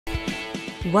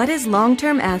What is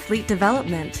long-term athlete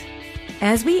development?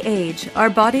 As we age, our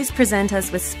bodies present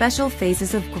us with special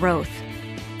phases of growth.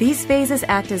 These phases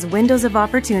act as windows of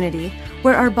opportunity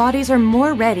where our bodies are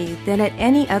more ready than at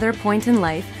any other point in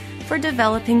life for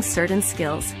developing certain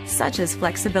skills, such as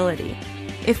flexibility.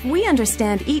 If we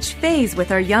understand each phase with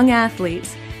our young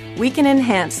athletes, we can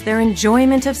enhance their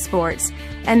enjoyment of sports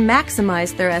and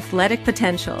maximize their athletic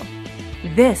potential.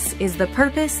 This is the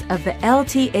purpose of the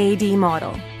LTAD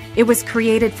model. It was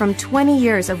created from 20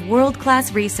 years of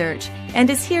world-class research and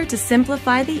is here to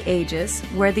simplify the ages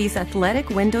where these athletic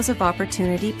windows of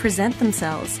opportunity present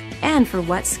themselves and for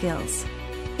what skills.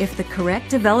 If the correct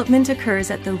development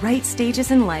occurs at the right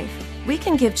stages in life, we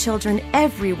can give children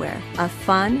everywhere a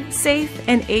fun, safe,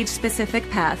 and age-specific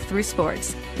path through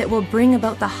sports that will bring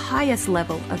about the highest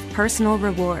level of personal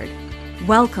reward.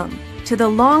 Welcome to the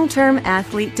Long-Term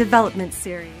Athlete Development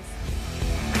Series.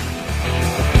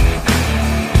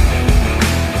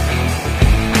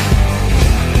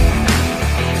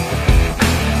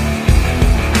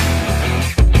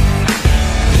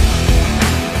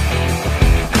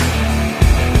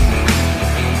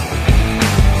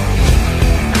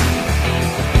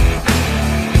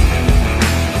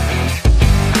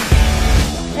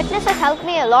 Fitness has helped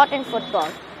me a lot in football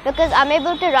because I'm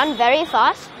able to run very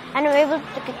fast and I'm able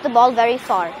to kick the ball very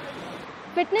far.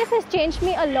 Fitness has changed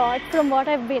me a lot from what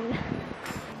I've been.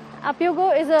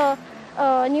 upUgo is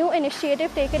a new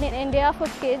initiative taken in India for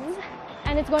kids,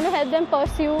 and it's going to help them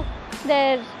pursue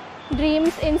their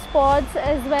dreams in sports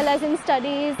as well as in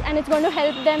studies, and it's going to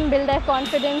help them build their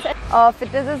confidence.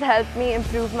 Fitness has helped me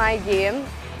improve my game.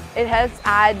 It helps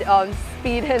add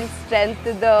speed and strength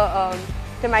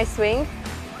to my swing.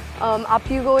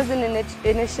 upUgo is an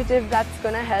initiative that's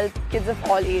going to help kids of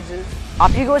all ages.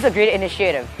 upUgo is a great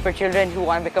initiative for children who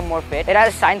want to become more fit. It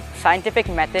has a scientific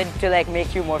method to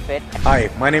make you more fit. Hi,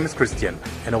 my name is Christian,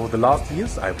 and over the last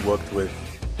years I've worked with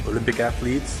Olympic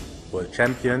athletes, world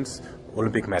champions,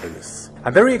 Olympic medalists.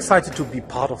 I'm very excited to be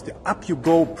part of the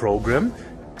upUgo program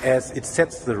as it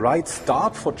sets the right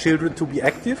start for children to be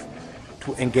active,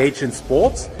 to engage in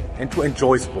sports and to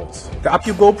enjoy sports. The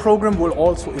upUgo program will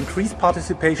also increase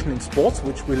participation in sports,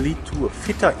 which will lead to a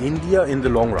fitter India in the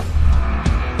long run.